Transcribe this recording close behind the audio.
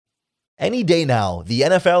Any day now, the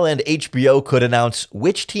NFL and HBO could announce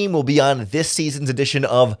which team will be on this season's edition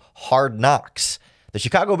of Hard Knocks. The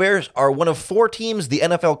Chicago Bears are one of 4 teams the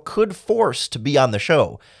NFL could force to be on the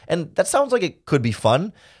show. And that sounds like it could be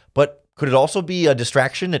fun, but could it also be a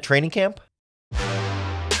distraction at training camp?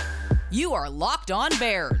 You are Locked On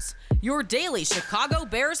Bears, your daily Chicago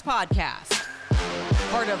Bears podcast.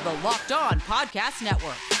 Part of the Locked On Podcast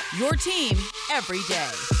Network, your team every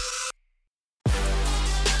day.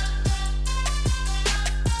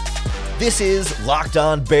 This is Locked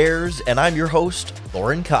On Bears, and I'm your host,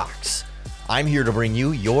 Lauren Cox. I'm here to bring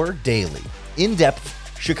you your daily,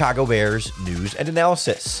 in-depth Chicago Bears news and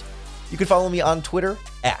analysis. You can follow me on Twitter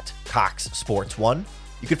at CoxSports1.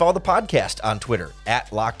 You can follow the podcast on Twitter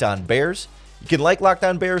at Locked On Bears. You can like Locked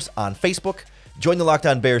On Bears on Facebook. Join the Locked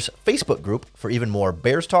On Bears Facebook group for even more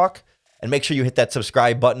Bears talk. And make sure you hit that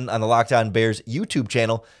subscribe button on the Locked On Bears YouTube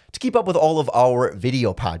channel to keep up with all of our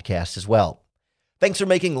video podcasts as well. Thanks for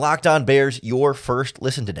making Locked On Bears your first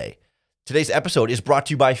listen today. Today's episode is brought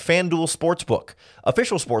to you by FanDuel Sportsbook,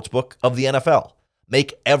 official sportsbook of the NFL.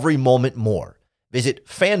 Make every moment more. Visit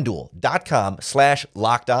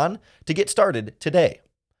FanDuel.com/LockedOn to get started today.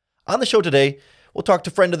 On the show today, we'll talk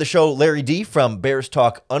to friend of the show, Larry D. from Bears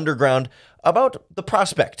Talk Underground about the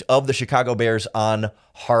prospect of the Chicago Bears on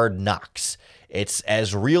Hard Knocks. It's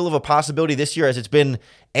as real of a possibility this year as it's been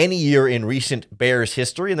any year in recent Bears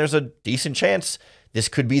history, and there's a decent chance this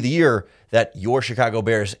could be the year that your Chicago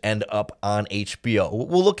Bears end up on HBO.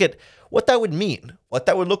 We'll look at what that would mean, what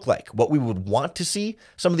that would look like, what we would want to see,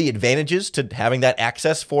 some of the advantages to having that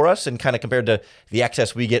access for us, and kind of compared to the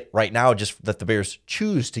access we get right now, just that the Bears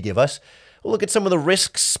choose to give us. We'll look at some of the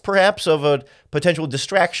risks, perhaps, of a potential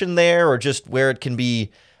distraction there, or just where it can be,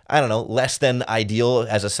 less than ideal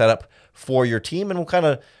as a setup for your team. And we'll kind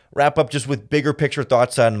of wrap up just with bigger picture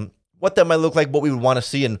thoughts on what that might look like, what we would want to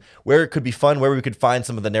see, and where it could be fun, where we could find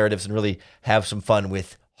some of the narratives and really have some fun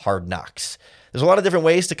with Hard Knocks. There's a lot of different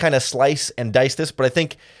ways to kind of slice and dice this, but I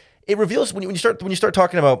think it reveals when you start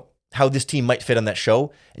talking about how this team might fit on that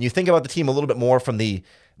show, and you think about the team a little bit more from the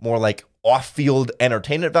more like off-field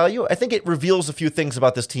entertainment value, I think it reveals a few things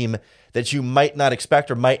about this team that you might not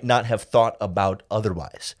expect or might not have thought about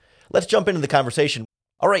otherwise. Let's jump into the conversation.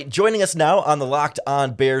 All right, joining us now on the Locked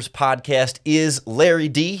On Bears podcast is Larry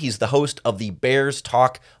D. He's the host of the Bears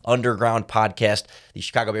Talk Underground podcast, the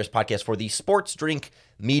Chicago Bears podcast for the Sports Drink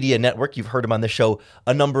Media Network. You've heard him on the show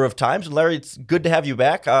a number of times. And Larry, it's good to have you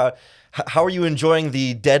back. How are you enjoying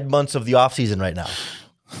the dead months of the offseason right now?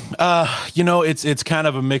 It's kind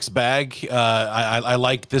of a mixed bag. I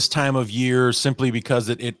like this time of year simply because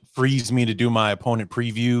it frees me to do my opponent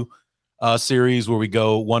preview series where we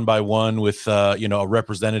go one by one with a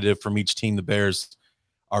representative from each team the Bears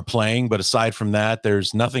are playing. But aside from that,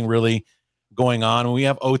 there's nothing really going on. We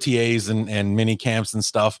have OTAs and mini camps and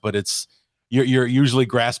stuff, but you're usually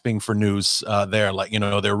grasping for news there. Like,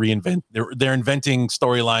 they're inventing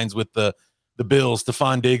storylines with the Bills.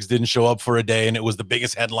 Stephon Diggs didn't show up for a day, and it was the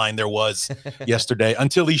biggest headline there was yesterday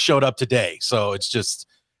until he showed up today. So it's just,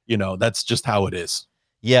 that's just how it is.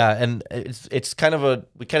 Yeah, and it's kind of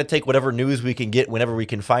we kind of take whatever news we can get whenever we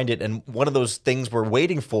can find it, and one of those things we're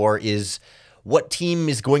waiting for is what team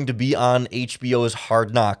is going to be on HBO's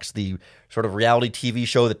Hard Knocks, the sort of reality TV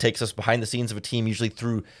show that takes us behind the scenes of a team, usually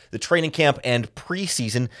through the training camp and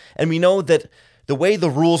preseason. And we know that the way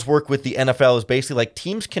the rules work with the NFL is basically like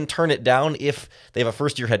teams can turn it down if they have a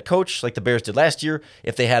first-year head coach, like the Bears did last year,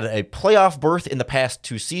 if they had a playoff berth in the past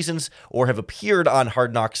 2 seasons, or have appeared on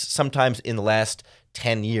Hard Knocks sometimes in the last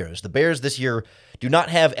 10 years. The Bears this year do not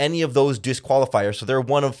have any of those disqualifiers, so they're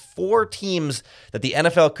one of 4 teams that the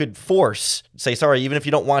NFL could force, say, sorry, even if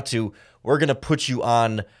you don't want to, we're going to put you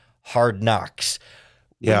on Hard Knocks.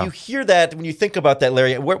 Yeah. When you hear that, when you think about that,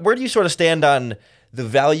 Larry, where do you sort of stand on the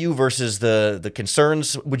value versus the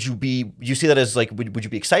concerns? Do you see that as like, would you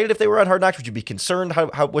be excited if they were on Hard Knocks? Would you be concerned?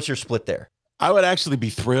 What's your split there? I would actually be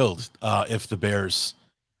thrilled if the Bears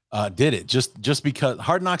did it, just because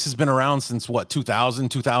Hard Knocks has been around since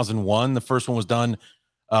 2001. The first one was done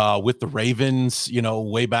with the Ravens,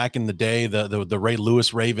 way back in the day, the Ray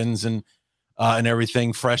Lewis Ravens and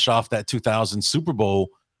everything, fresh off that 2000 Super Bowl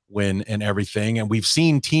win and everything. And we've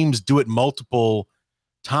seen teams do it multiple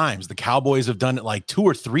times. The Cowboys have done it like 2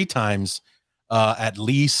 or 3 times at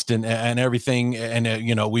least, and everything. And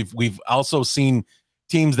we've also seen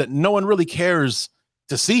teams that no one really cares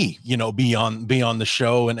to see, be on the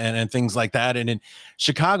show and things like that. And in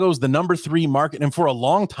Chicago's the number 3 market. And for a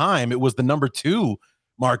long time, it was the number 2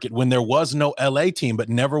 market when there was no LA team, but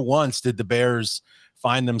never once did the Bears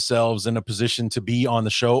find themselves in a position to be on the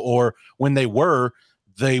show, or when they were,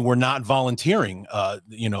 they were not volunteering,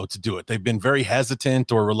 to do it. They've been very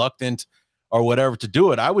hesitant or reluctant or whatever to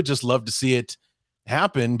do it. I would just love to see it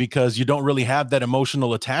happen because you don't really have that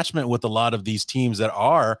emotional attachment with a lot of these teams that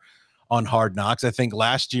are on Hard Knocks. I think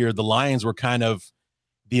last year the Lions were kind of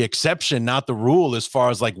the exception, not the rule, as far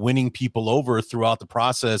as like winning people over throughout the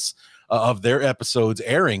process of their episodes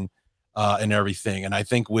airing and everything. And I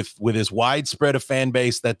think with this widespread of fan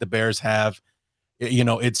base that the Bears have,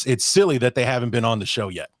 it's silly that they haven't been on the show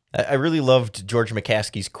yet. I really loved George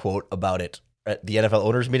McCaskey's quote about it at the NFL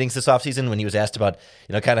owners meetings this offseason when he was asked about,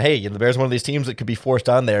 kind of, hey, the Bears are one of these teams that could be forced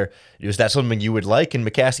on there. Is that something you would like? And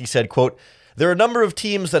McCaskey said, quote, there are a number of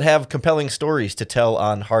teams that have compelling stories to tell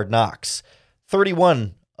on Hard Knocks.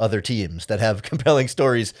 31 other teams that have compelling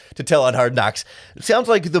stories to tell on Hard Knocks. It sounds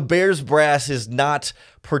like the Bears brass is not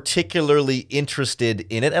particularly interested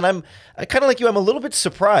in it. And I kind of like you, I'm a little bit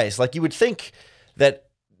surprised. Like you would think that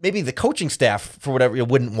maybe the coaching staff, for whatever, you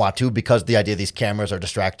wouldn't want to because the idea of these cameras are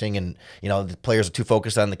distracting and, the players are too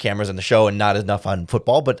focused on the cameras and the show and not enough on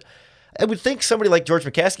football. But I would think somebody like George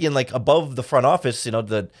McCaskey and like above the front office,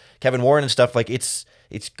 the Kevin Warren and stuff, like it's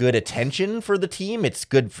good attention for the team. It's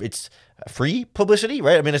good. It's free publicity,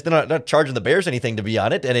 right? I mean, it's not charging the Bears anything to be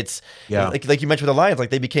on it. And it's like you mentioned with the Lions, like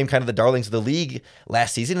they became kind of the darlings of the league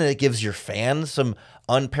last season, and it gives your fans some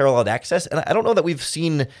unparalleled access. And I don't know that we've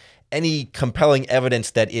seen any compelling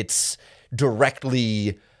evidence that it's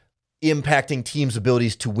directly impacting teams'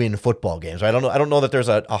 abilities to win football games. Right? I don't know that there's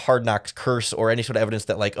a Hard Knocks curse or any sort of evidence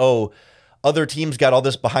that like, oh, other teams got all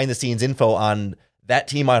this behind the scenes info on that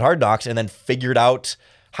team on Hard Knocks and then figured out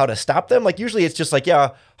how to stop them. Like usually it's just like,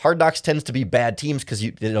 yeah, Hard Knocks tends to be bad teams because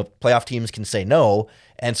playoff teams can say no.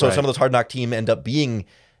 And so some of those Hard Knock teams end up being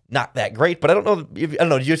not that great. But I don't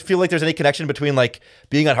know. Do you feel like there's any connection between like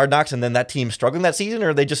being on Hard Knocks and then that team struggling that season, or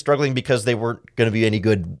are they just struggling because they weren't going to be any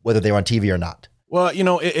good whether they were on TV or not? Well,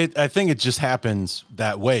 I think it just happens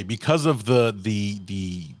that way because of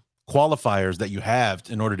the qualifiers that you have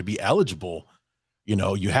in order to be eligible.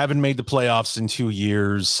 You haven't made the playoffs in 2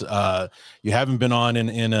 years. You haven't been on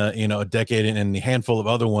in a decade, and the handful of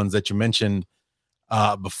other ones that you mentioned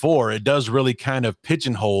before. It does really kind of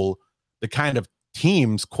pigeonhole the kind of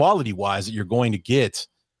teams quality wise that you're going to get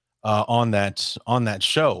on that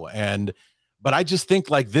show. But I just think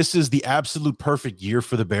like this is the absolute perfect year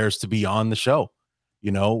for the Bears to be on the show.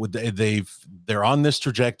 They're on this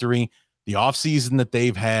trajectory, the offseason that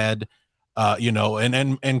they've had,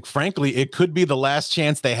 and frankly, it could be the last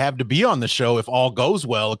chance they have to be on the show if all goes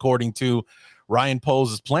well, according to Ryan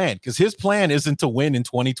Poles' plan, because his plan isn't to win in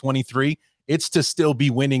 2023. It's to still be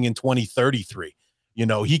winning in 2033.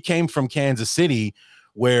 He came from Kansas City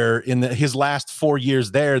where in his last 4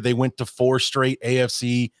 years there, they went to 4 straight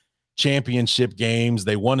AFC championship games.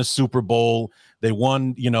 They won a Super Bowl. They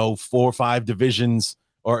won, 4 or 5 divisions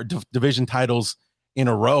or division titles in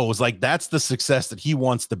a row. It's like, that's the success that he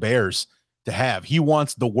wants the Bears to have. He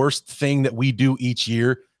wants the worst thing that we do each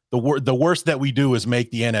year. The worst that we do is make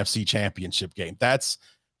the NFC championship game. That's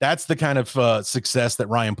the kind of success that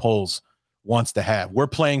Ryan Poles wants to have. We're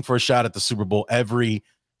playing for a shot at the Super Bowl every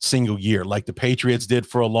single year, like the Patriots did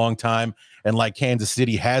for a long time, and like Kansas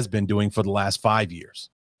City has been doing for the last 5 years.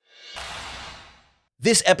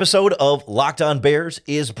 This episode of Locked On Bears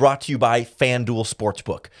is brought to you by FanDuel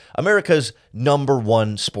Sportsbook, America's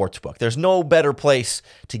 #1 sportsbook. There's no better place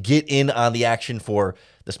to get in on the action for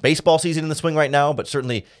this baseball season in the swing right now, but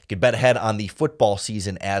certainly you can bet ahead on the football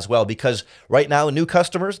season as well, because right now new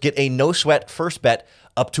customers get a no-sweat first bet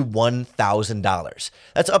up to $1,000.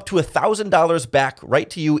 That's up to $1,000 back right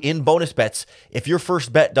to you in bonus bets if your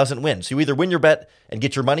first bet doesn't win. So you either win your bet and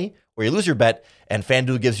get your money, or you lose your bet, and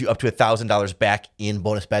FanDuel gives you up to $1,000 back in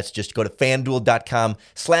bonus bets. Just go to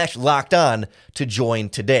FanDuel.com/lockedon to join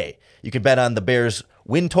today. You can bet on the Bears'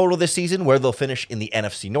 win total this season, where they'll finish in the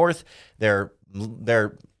NFC North. Their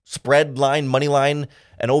spread line, money line,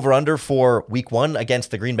 and over-under for Week 1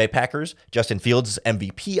 against the Green Bay Packers, Justin Fields'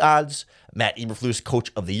 MVP odds, Matt Eberflus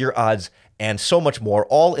Coach of the Year odds, and so much more,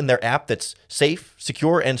 all in their app that's safe,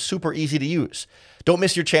 secure, and super easy to use. Don't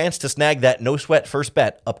miss your chance to snag that no-sweat first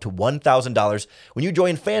bet up to $1,000 when you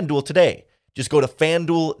join FanDuel today. Just go to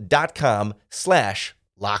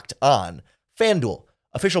FanDuel.com/lockedon. FanDuel,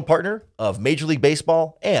 official partner of Major League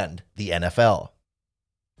Baseball and the NFL.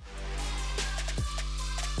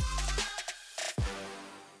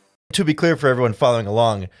 To be clear for everyone following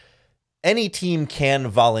along, any team can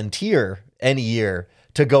volunteer any year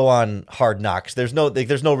to go on Hard Knocks. There's no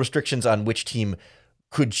restrictions on which team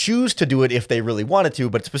could choose to do it if they really wanted to,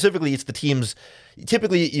 but specifically it's the teams.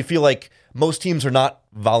 Typically you feel like most teams are not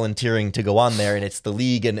volunteering to go on there, and it's the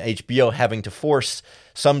league and HBO having to force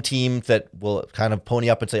some team that will kind of pony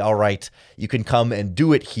up and say, all right, you can come and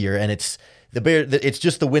do it here. And it's it's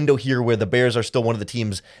just the window here where the Bears are still one of the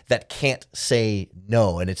teams that can't say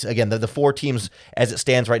no. And it's, again, the four teams as it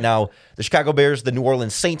stands right now: the Chicago Bears, the New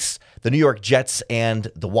Orleans Saints, the New York Jets,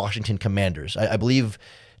 and the Washington Commanders. I believe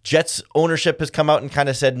Jets ownership has come out and kind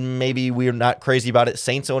of said maybe we're not crazy about it.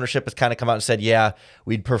 Saints ownership has kind of come out and said, yeah,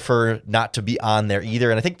 we'd prefer not to be on there either.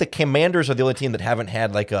 And I think the Commanders are the only team that haven't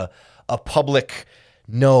had like a public,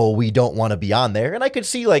 no, we don't want to be on there. And I could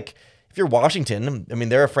see, like, if you're Washington, I mean,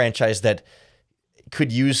 they're a franchise that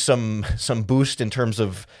could use some boost in terms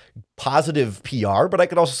of positive PR, but I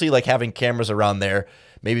could also see like having cameras around there.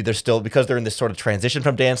 Maybe they're still, because they're in this sort of transition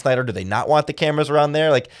from Dan Snyder, do they not want the cameras around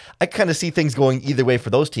there? Like, I kind of see things going either way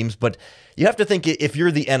for those teams, but you have to think, if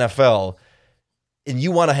you're the NFL and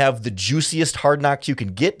you want to have the juiciest Hard Knocks you can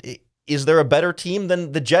get, is there a better team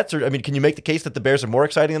than the Jets? Or, I mean, can you make the case that the Bears are more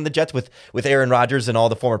exciting than the Jets with Aaron Rodgers and all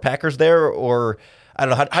the former Packers there? Or, I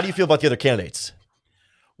don't know, how do you feel about the other candidates?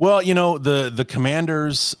 Well, the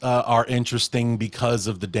Commanders are interesting because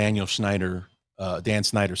of the Dan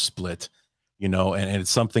Snyder split. And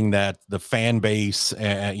it's something that the fan base,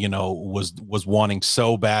 was wanting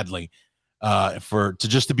so badly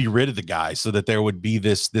to be rid of the guy, so that there would be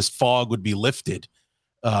this fog would be lifted,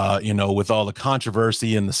 with all the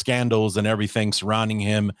controversy and the scandals and everything surrounding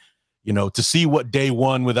him. To see what day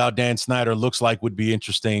one without Dan Snyder looks like would be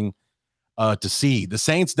interesting to see. The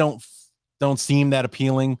Saints don't seem that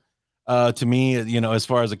appealing to me, as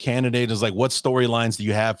far as a candidate. Is like, what storylines do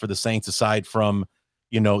you have for the Saints aside from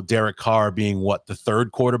Derek Carr being the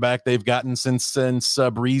third quarterback they've gotten since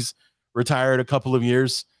Breeze retired a couple of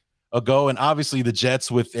years ago? And obviously the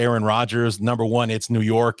Jets with Aaron Rodgers, number one, it's New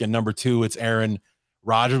York, and number two, it's Aaron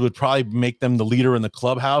Rodgers, would probably make them the leader in the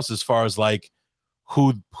clubhouse as far as like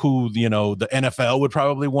who the NFL would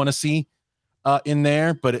probably want to see in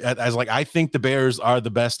there. But as like, I think the Bears are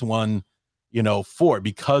the best one,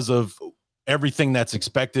 because of everything that's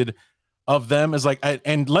expected of them. Is like,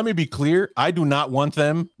 and let me be clear, I do not want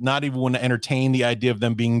them, not even want to entertain the idea of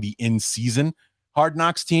them being the in-season Hard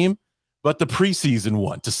Knocks team, but the preseason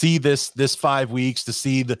one, to see this 5 weeks, to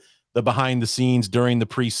see the behind the scenes during the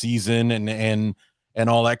preseason and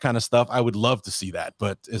all that kind of stuff. I would love to see that.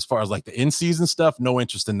 But as far as like the in-season stuff, no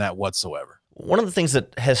interest in that whatsoever. One of the things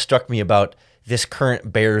that has struck me about this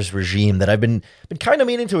current Bears regime that I've been kind of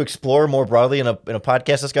meaning to explore more broadly in a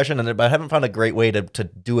podcast discussion, but I haven't found a great way to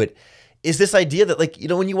do it, is this idea that, like,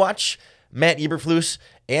 when you watch Matt Eberflus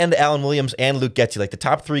and Alan Williams and Luke Getsy, like the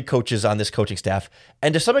top three coaches on this coaching staff,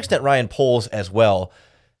 and to some extent Ryan Poles as well,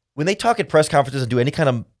 when they talk at press conferences and do any kind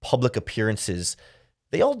of public appearances,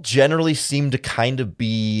 they all generally seem to kind of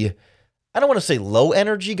be, I don't want to say low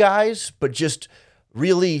energy guys, but just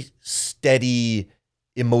really steady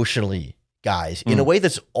emotionally guys in a way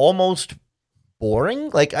that's almost boring.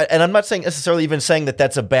 Like, and I'm not saying necessarily even saying that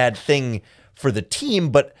that's a bad thing for the team,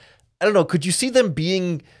 but I don't know, could you see them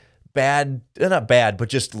being not bad, but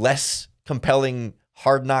just less compelling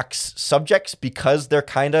Hard Knocks subjects because they're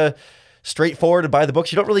kind of straightforward and by the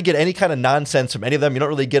books? You don't really get any kind of nonsense from any of them. You don't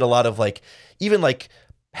really get a lot of like, even like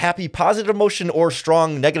happy positive emotion or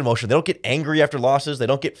strong negative emotion. They don't get angry after losses. They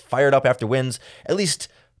don't get fired up after wins, at least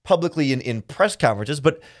publicly in press conferences.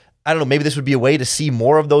 But I don't know, maybe this would be a way to see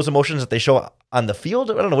more of those emotions that they show on the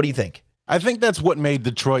field. I don't know. What do you think? I think that's what made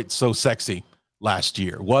Detroit so sexy last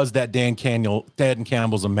year, was that Dan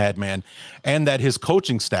Campbell's a madman, and that his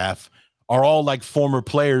coaching staff are all like former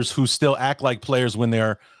players who still act like players when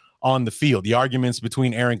they're on the field. The arguments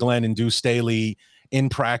between Aaron Glenn and Deuce Staley in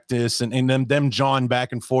practice, and them jawing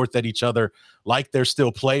back and forth at each other like they're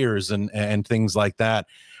still players and things like that.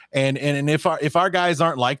 And if our guys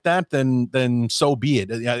aren't like that, then so be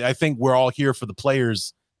it. I think we're all here for the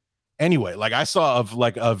players anyway. Like, I saw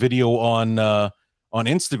a video on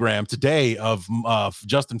Instagram today of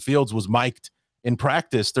Justin Fields was mic'd in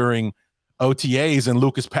practice during OTAs, and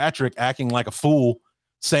Lucas Patrick acting like a fool,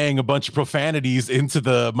 saying a bunch of profanities into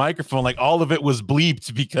the microphone. Like, all of it was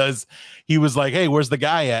bleeped because he was like, hey, where's the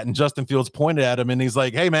guy at? And Justin Fields pointed at him and he's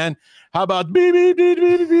like, hey man, how about beep, beep, beep,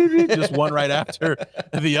 beep, beep, beep, just one right after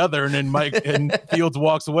the other. And then Fields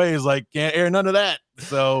walks away. He's like, can't air none of that.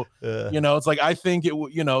 So, it's like, I think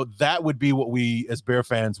that would be what we as Bear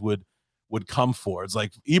fans would come for. It's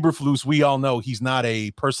like Eberflus, we all know he's not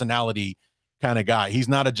a personality kind of guy. He's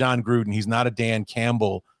not a John Gruden. He's not a Dan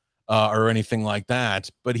Campbell or anything like that,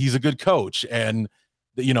 but he's a good coach. And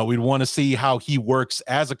we'd want to see how he works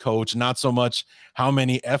as a coach, not so much how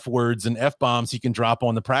many F words and F bombs he can drop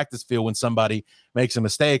on the practice field when somebody makes a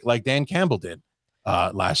mistake like Dan Campbell did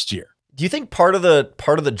last year. Do you think part of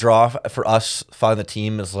the draw for us following the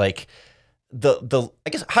team is like I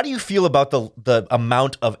guess, how do you feel about the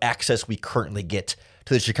amount of access we currently get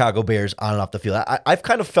to the Chicago Bears on and off the field? I've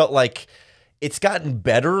kind of felt like it's gotten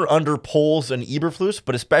better under Poles and Eberflus,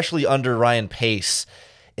 but especially under Ryan Pace,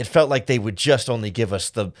 it felt like they would just only give us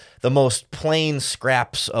the most plain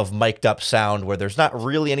scraps of mic'd up sound where there's not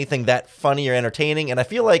really anything that funny or entertaining. And I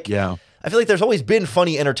feel like there's always been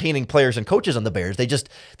funny, entertaining players and coaches on the Bears.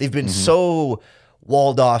 They've been so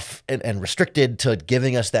walled off and restricted to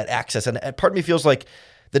giving us that access. And part of me feels like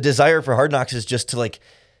the desire for Hard Knocks is just to like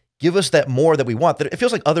give us that more that we want. That it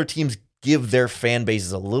feels like other teams give their fan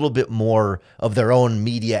bases a little bit more of their own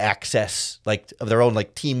media access, like of their own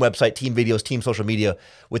like team website, team videos, team social media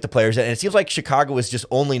with the players. And it seems like Chicago is just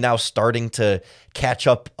only now starting to catch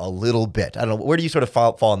up a little bit. I don't know. Where do you sort of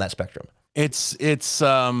fall on that spectrum? It's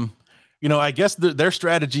I guess their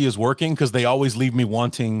strategy is working because they always leave me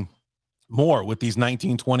wanting more with these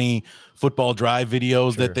 1920 football drive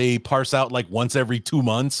videos that they parse out like once every 2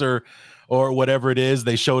 months or whatever it is.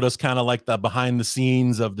 They showed us kind of like the behind the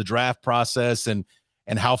scenes of the draft process and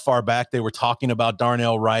how far back they were talking about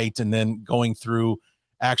Darnell Wright and then going through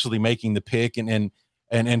actually making the pick and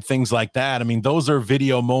things like that. I mean, those are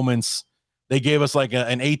video moments. They gave us like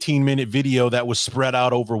an 18-minute video that was spread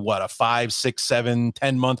out over a 5, 6, 7,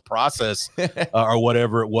 10-month process or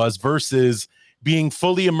whatever it was versus being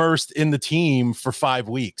fully immersed in the team for 5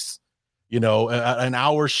 weeks, an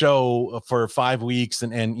hour show for 5 weeks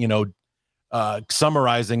and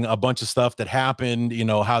summarizing a bunch of stuff that happened,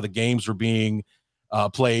 how the games were being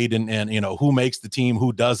played and who makes the team,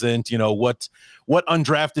 who doesn't, what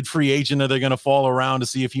undrafted free agent are they going to fall around to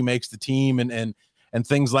see if he makes the team and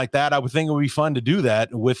things like that. I would think it would be fun to do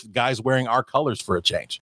that with guys wearing our colors for a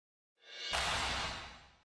change.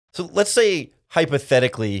 So let's say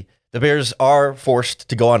hypothetically, the Bears are forced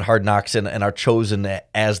to go on Hard Knocks and are chosen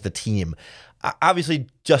as the team. Obviously,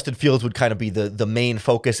 Justin Fields would kind of be the main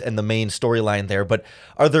focus and the main storyline there, but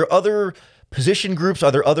are there other position groups?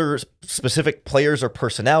 Are there other specific players or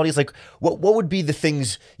personalities? Like, what would be the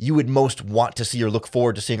things you would most want to see or look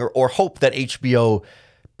forward to seeing or hope that HBO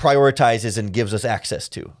prioritizes and gives us access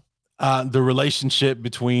to? The relationship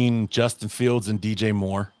between Justin Fields and DJ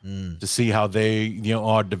Moore to see how they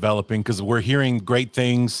are developing, because we're hearing great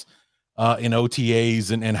things in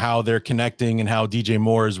OTAs and how they're connecting and how DJ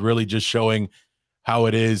Moore is really just showing how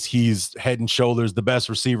it is. He's head and shoulders the best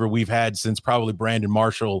receiver we've had since probably Brandon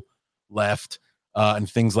Marshall left and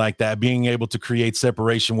things like that. Being able to create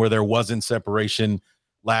separation where there wasn't separation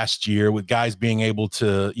last year, with guys being able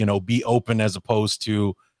to, be open as opposed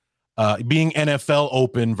to being NFL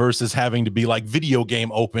open versus having to be like video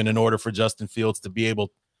game open in order for Justin Fields to be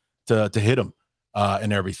able to hit him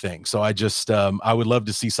and everything. So I just I would love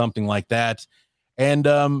to see something like that. And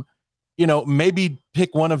maybe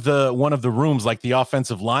pick one of the rooms, like the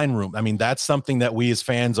offensive line room. I mean, that's something that we as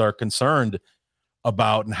fans are concerned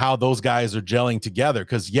about and how those guys are gelling together.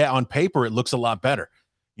 Because on paper it looks a lot better.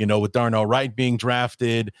 With Darnell Wright being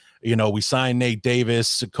drafted, we signed Nate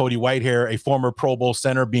Davis, Cody Whitehair, a former Pro Bowl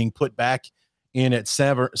center, being put back in at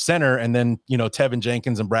center, and then, Tevin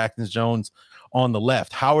Jenkins and Braxton Jones on the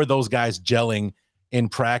left. How are those guys gelling in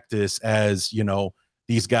practice as,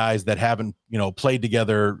 these guys that haven't, played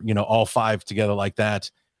together, all five together like that?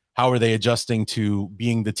 How are they adjusting to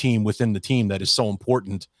being the team within the team that is so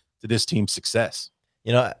important to this team's success?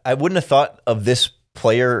 I wouldn't have thought of this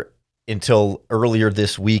player until earlier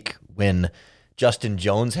this week when Justin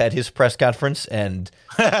Jones had his press conference and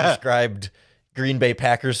described Green Bay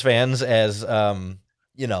Packers fans as,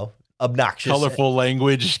 obnoxious. Colorful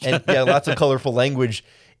language. And lots of colorful language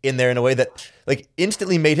in there in a way that like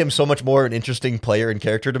instantly made him so much more an interesting player and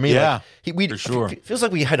character to me. Yeah, for sure. Feels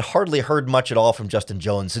like we had hardly heard much at all from Justin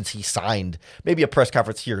Jones since he signed. Maybe a press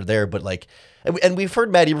conference here or there, but like, and we've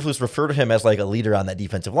heard Matt Eberflus refer to him as like a leader on that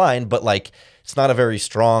defensive line, but like it's not a very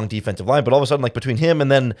strong defensive line. But all of a sudden, like between him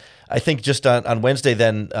and then I think just on Wednesday,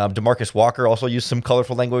 then DeMarcus Walker also used some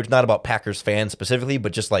colorful language, not about Packers fans specifically,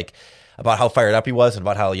 but just like about how fired up he was and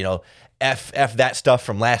about how, F that stuff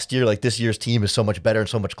from last year. Like this year's team is so much better and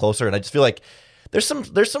so much closer. And I just feel like there's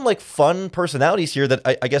some like fun personalities here that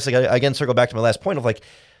I guess like, again, circle back to my last point of like,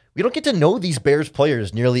 we don't get to know these Bears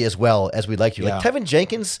players nearly as well as we'd like to. Yeah. Like Tevin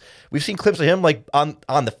Jenkins, we've seen clips of him like on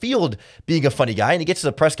the field being a funny guy, and he gets to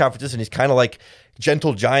the press conferences and he's kind of like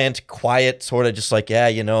gentle giant, quiet, sort of just like,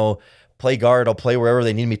 play guard, I'll play wherever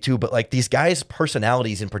they need me to. But like these guys'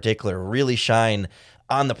 personalities in particular really shine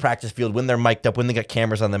on the practice field, when they're mic'd up, when they got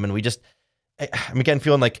cameras on them. And I'm again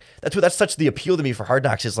feeling like that's such the appeal to me for Hard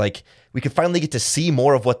Knocks is like we can finally get to see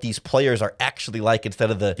more of what these players are actually like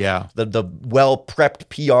instead of the well prepped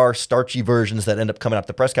PR starchy versions that end up coming up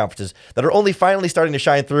the press conferences that are only finally starting to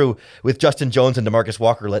shine through with Justin Jones and DeMarcus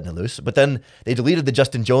Walker letting it loose. But then they deleted the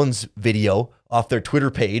Justin Jones video off their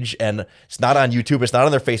Twitter page, and it's not on YouTube, it's not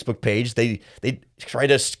on their Facebook page. They try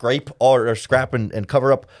to scrap and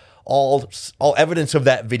cover up all evidence of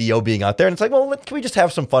that video being out there. And it's like, well, can we just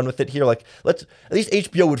have some fun with it here? Like, at least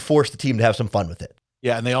HBO would force the team to have some fun with it.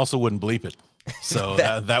 Yeah, and they also wouldn't bleep it. So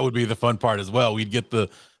that would be the fun part as well. We'd get the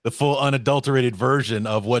full unadulterated version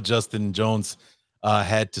of what Justin Jones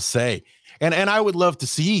had to say. And I would love to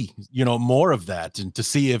see, more of that, and to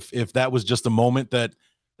see if that was just a moment that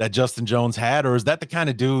Justin Jones had, or is that the kind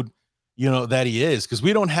of dude, that he is? Because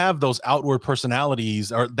we don't have those outward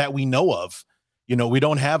personalities or that we know of. We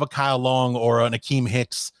don't have a Kyle Long or an Akeem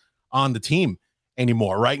Hicks on the team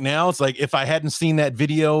anymore. Right now, it's like if I hadn't seen that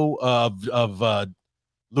video of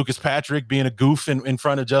Lucas Patrick being a goof in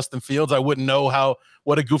front of Justin Fields, I wouldn't know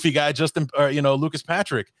what a goofy guy Lucas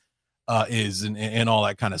Patrick is and all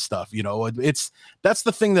that kind of stuff. That's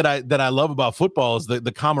the thing that I love about football is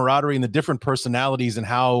the camaraderie and the different personalities and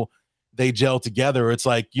how they gel together. It's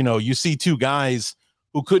like, you see two guys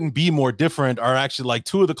who couldn't be more different are actually like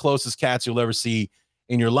two of the closest cats you'll ever see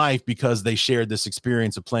in your life because they shared this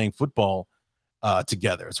experience of playing football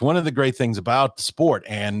together. It's one of the great things about the sport.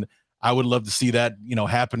 And I would love to see that,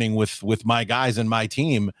 happening with my guys and my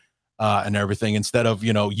team and everything, instead of,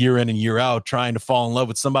 year in and year out trying to fall in love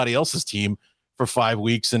with somebody else's team for 5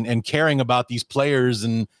 weeks and caring about these players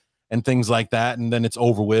and things like that. And then it's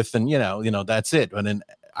over with and, that's it. And then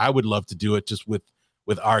I would love to do it just with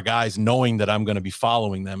our guys, knowing that I'm going to be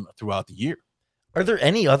following them throughout the year. Are there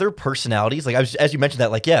any other personalities? Like as you mentioned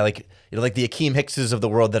that, like the Akeem Hickses of the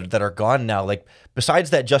world that are gone now, like besides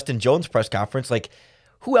that Justin Jones press conference, like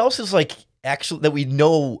who else is like actually that we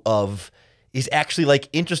know of is actually like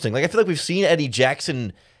interesting? Like I feel like we've seen Eddie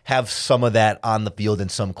Jackson have some of that on the field in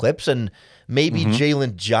some clips, and maybe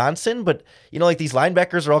Jalen Johnson, but like these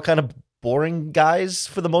linebackers are all kind of boring guys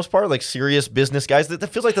for the most part, like serious business guys. That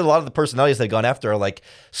feels like a lot of the personalities they've gone after are like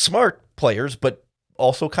smart players, but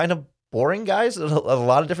also kind of boring guys at a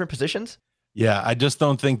lot of different positions. Yeah, I just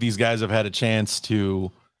don't think these guys have had a chance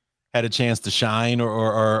to shine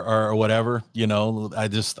or whatever.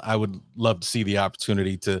 I would love to see the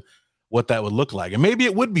opportunity to what that would look like. And maybe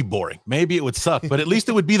it would be boring. Maybe it would suck, but at least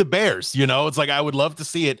it would be the Bears. It's like I would love to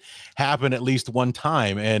see it happen at least one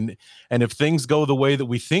time. And if things go the way that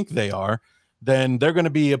we think they are, then they're going to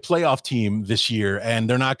be a playoff team this year, and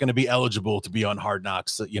they're not going to be eligible to be on Hard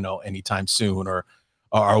Knocks, anytime soon or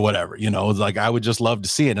whatever. It's like I would just love to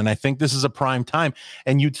see it. And I think this is a prime time.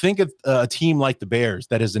 And you'd think of a team like the Bears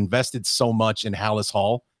that has invested so much in Hallis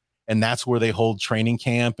Hall, and that's where they hold training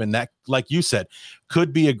camp. And that, like you said,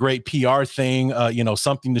 could be a great PR thing,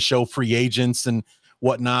 something to show free agents and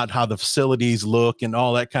whatnot, how the facilities look and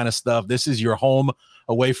all that kind of stuff. This is your home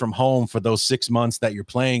away from home for those 6 months that you're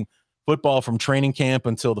playing football, from training camp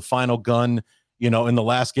until the final gun, in the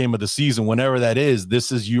last game of the season, whenever that is.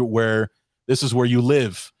 This is where you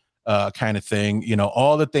live, kind of thing.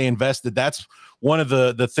 All that they invested. That's one of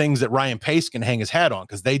the things that Ryan Pace can hang his hat on,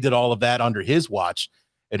 because they did all of that under his watch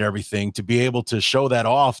and everything, to be able to show that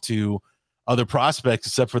off to other prospects,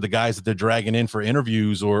 except for the guys that they're dragging in for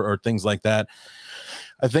interviews or things like that,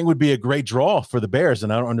 I think would be a great draw for the Bears.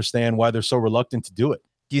 And I don't understand why they're so reluctant to do it.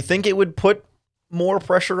 Do you think it would put more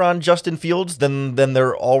pressure on Justin Fields than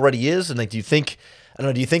there already is? And like, do you think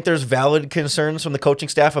there's valid concerns from the coaching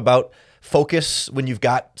staff about focus when you've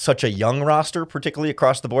got such a young roster, particularly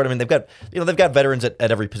across the board? I mean, they've got veterans at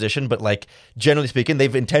every position, but like generally speaking,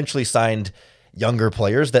 they've intentionally signed younger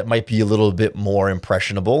players that might be a little bit more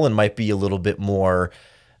impressionable and might be a little bit more,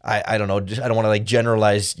 I don't know, I don't want to like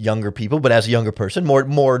generalize younger people, but as a younger person,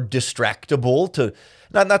 more distractible to,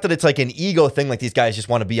 not that it's like an ego thing, like these guys just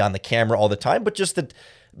want to be on the camera all the time, but just that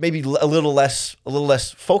maybe a little less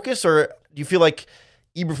focus. Or do you feel like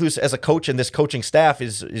Eberflus as a coach and this coaching staff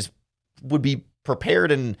would be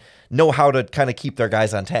prepared and know how to kind of keep their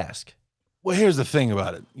guys on task? Well, here's the thing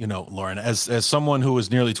about it, Lauren, as someone who is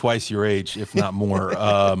nearly twice your age, if not more,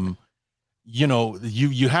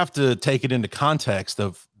 you have to take it into context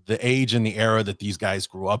of the age and the era that these guys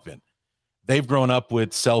grew up in. They've grown up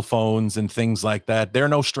with cell phones and things like that. They're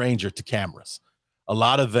no stranger to cameras. A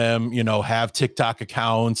lot of them, have TikTok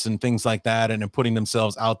accounts and things like that, and are putting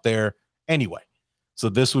themselves out there anyway. So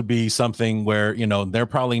this would be something where, they're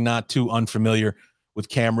probably not too unfamiliar with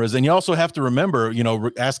cameras. And you also have to remember,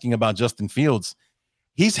 asking about Justin Fields,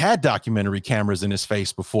 he's had documentary cameras in his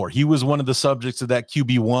face before. He was one of the subjects of that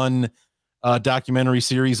QB1 documentary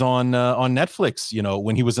series on Netflix,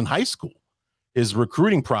 when he was in high school, his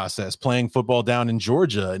recruiting process, playing football down in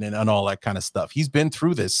Georgia and all that kind of stuff. He's been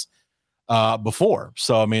through this before.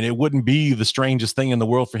 So, I mean, it wouldn't be the strangest thing in the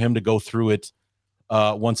world for him to go through it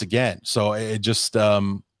once again. So it just,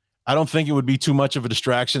 I don't think it would be too much of a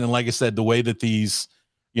distraction. And like I said, the way that these,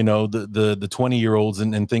 the 20-year-olds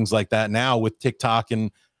and things like that now with TikTok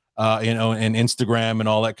and Instagram and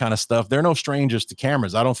all that kind of stuff, they're no strangers to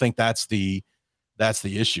cameras. I don't think that's the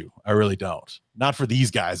issue. I really don't. Not for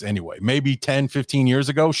these guys anyway. Maybe 10, 15 years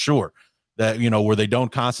ago, sure. That, where they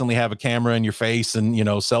don't constantly have a camera in your face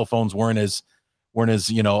and, cell phones weren't as,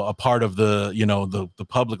 a part of the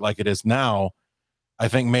public like it is now. I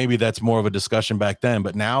think maybe that's more of a discussion back then,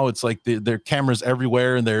 but now it's like there are cameras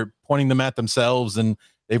everywhere and they're pointing them at themselves and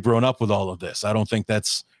they've grown up with all of this. I don't think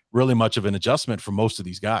that's really much of an adjustment for most of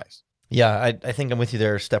these guys. Yeah, I think I'm with you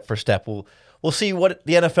there step for step. We'll see what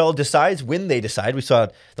the NFL decides when they decide. We saw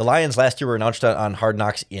the Lions last year were announced on Hard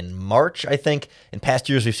Knocks in March, I think. In past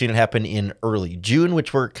years, we've seen it happen in early June,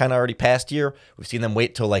 which we're kind of already past year. We've seen them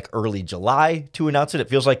wait till like early July to announce it. It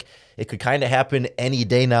feels like it could kind of happen any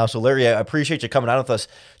day now. So, Larry, I appreciate you coming on with us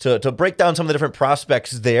to break down some of the different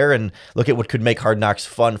prospects there and look at what could make Hard Knocks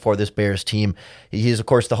fun for this Bears team. He is, of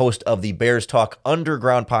course, the host of the Bears Talk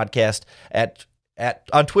Underground podcast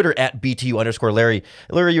on Twitter at BTU_Larry.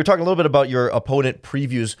 Larry, you were talking a little bit about your opponent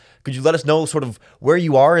previews. Could you let us know sort of where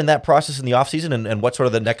you are in that process in the offseason and what sort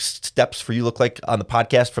of the next steps for you look like on the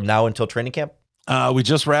podcast from now until training camp? We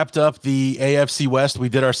just wrapped up the AFC West. We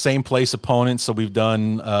did our same place opponents. So we've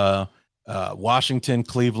done Washington,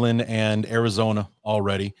 Cleveland, and Arizona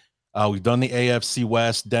already. We've done the AFC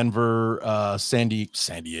West, Denver, San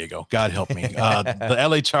Diego. God help me. The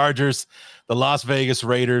LA Chargers, the Las Vegas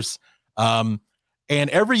Raiders. And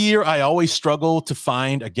every year I always struggle to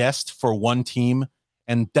find a guest for one team.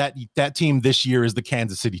 And that team this year is the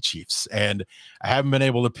Kansas City Chiefs. And I haven't been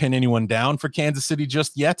able to pin anyone down for Kansas City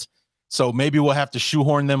just yet. So maybe we'll have to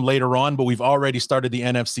shoehorn them later on, but we've already started the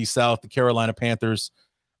NFC South. The Carolina Panthers,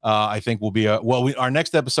 I think will be our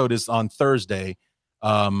next episode is on Thursday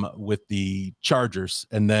with the Chargers.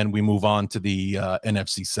 And then we move on to the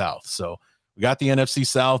NFC South. So we got the NFC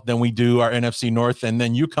South, then we do our NFC North, and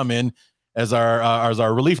then you come in as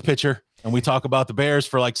our relief pitcher, and we talk about the Bears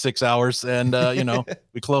for like 6 hours, and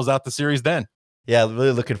we close out the series then. Yeah,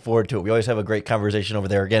 really looking forward to it. We always have a great conversation over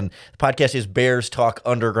there. Again, the podcast is Bears Talk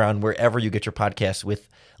Underground, wherever you get your podcasts with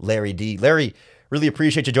Larry D. Larry, really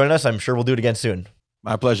appreciate you joining us. I'm sure we'll do it again soon.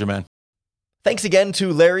 My pleasure, man. Thanks again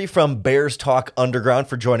to Larry from Bears Talk Underground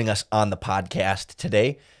for joining us on the podcast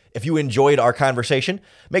today. If you enjoyed our conversation,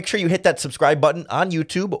 make sure you hit that subscribe button on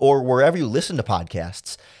YouTube or wherever you listen to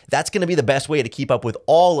podcasts. That's going to be the best way to keep up with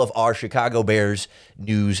all of our Chicago Bears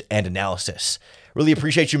news and analysis. Really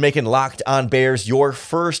appreciate you making Locked On Bears your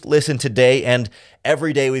first listen today, and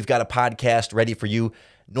every day we've got a podcast ready for you.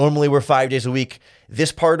 Normally we're 5 days a week.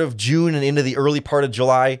 This part of June and into the early part of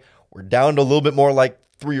July, we're down to a little bit more like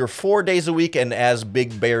 3 or 4 days a week, and as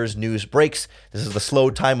big Bears news breaks, this is the slow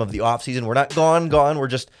time of the offseason. We're not gone. We're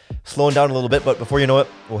just slowing down a little bit, but before you know it,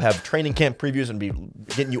 we'll have training camp previews and be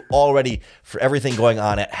getting you all ready for everything going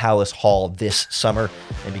on at Hallis Hall this summer,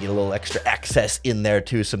 and get a little extra access in there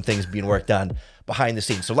too, some things being worked on behind the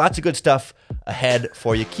scenes. So lots of good stuff ahead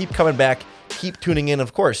for you. Keep coming back. Keep tuning in.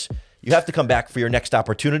 Of course, you have to come back for your next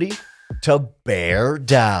opportunity to bear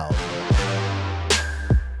down.